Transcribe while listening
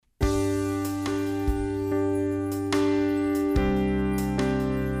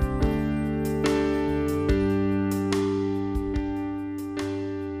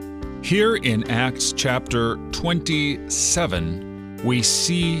Here in Acts chapter 27, we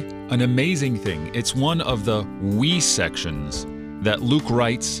see an amazing thing. It's one of the we sections that Luke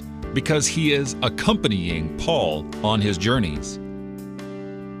writes because he is accompanying Paul on his journeys.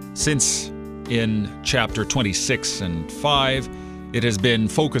 Since in chapter 26 and 5, it has been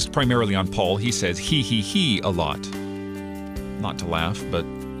focused primarily on Paul. He says he a lot. Not to laugh, but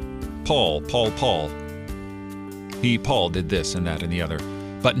Paul. Paul did this and that and the other.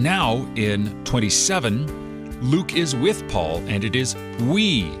 But now in 27, Luke is with Paul, and it is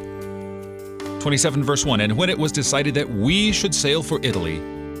we. 27 verse 1, and when it was decided that we should sail for Italy,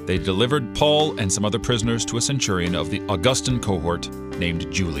 they delivered Paul and some other prisoners to a centurion of the Augustan cohort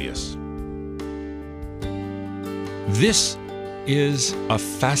named Julius. This is a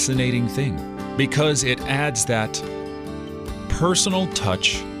fascinating thing because it adds that personal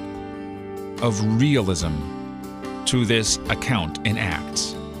touch of realism to this account in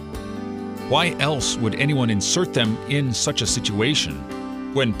Acts. Why else would anyone insert them in such a situation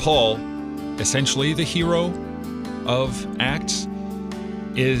when Paul, essentially the hero of Acts,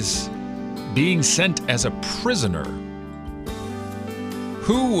 is being sent as a prisoner?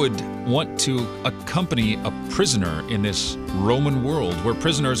 Who would want to accompany a prisoner in this Roman world where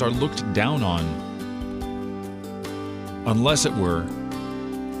prisoners are looked down on, unless it were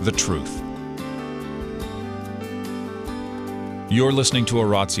the truth? You're listening to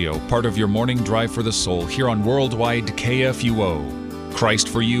Oratio, part of your morning drive for the soul, here on Worldwide KFUO. Christ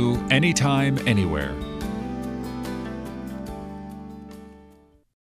for you, anytime, anywhere.